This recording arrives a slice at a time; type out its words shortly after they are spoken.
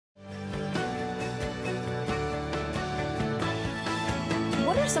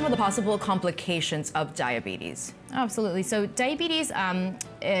some of the possible complications of diabetes? Absolutely. So diabetes,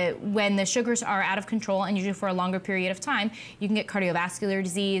 when the sugars are out of control and usually for a longer period of time, you can get cardiovascular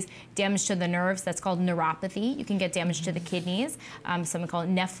disease, damage to the nerves, that's called neuropathy. You can get damage to the kidneys, something called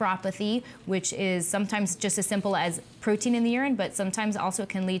nephropathy, which is sometimes just as simple as protein in the urine, but sometimes also it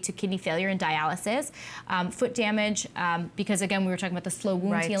can lead to kidney failure and dialysis. Foot damage, because again, we were talking about the slow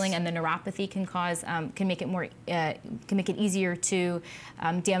wound healing, and the neuropathy can cause, can make it easier to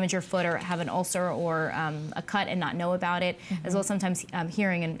damage your foot or have an ulcer or a cut and not know about it, as well as sometimes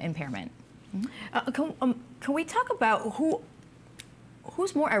hearing impairment. Can we talk about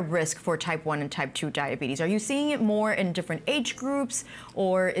who's more at risk for type 1 and type 2 diabetes? Are you seeing it more in different age groups,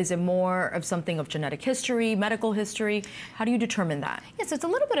 or is it more of something of genetic history, medical history? How do you determine that? Yeah, so it's a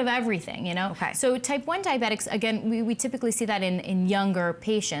little bit of everything, you know? Okay. So type 1 diabetics, again, we typically see that in younger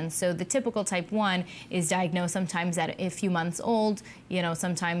patients. So the typical type 1 is diagnosed sometimes at a few months old, you know,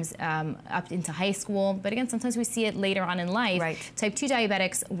 sometimes up into high school. But again, sometimes we see it later on in life. Right. Type 2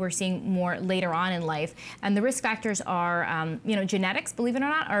 diabetics, we're seeing more later on in life. And the risk factors are, you know, genetics, believe it or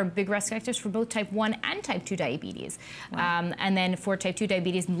not, are big risk factors for both type 1 and type 2 diabetes. Wow. And then for type 2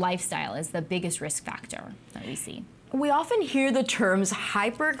 diabetes, lifestyle is the biggest risk factor that we see. We often hear the terms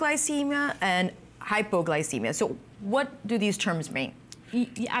hyperglycemia and hypoglycemia. So what do these terms mean?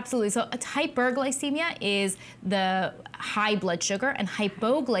 Absolutely. So hyperglycemia is the high blood sugar, and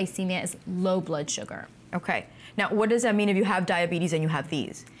hypoglycemia is low blood sugar. Okay. Now, what does that mean if you have diabetes and you have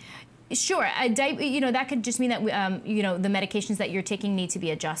these? Sure, you know, that could just mean that you know, the medications that you're taking need to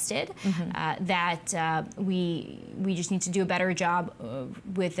be adjusted. That we just need to do a better job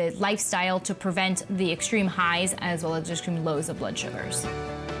with the lifestyle to prevent the extreme highs as well as extreme lows of blood sugars.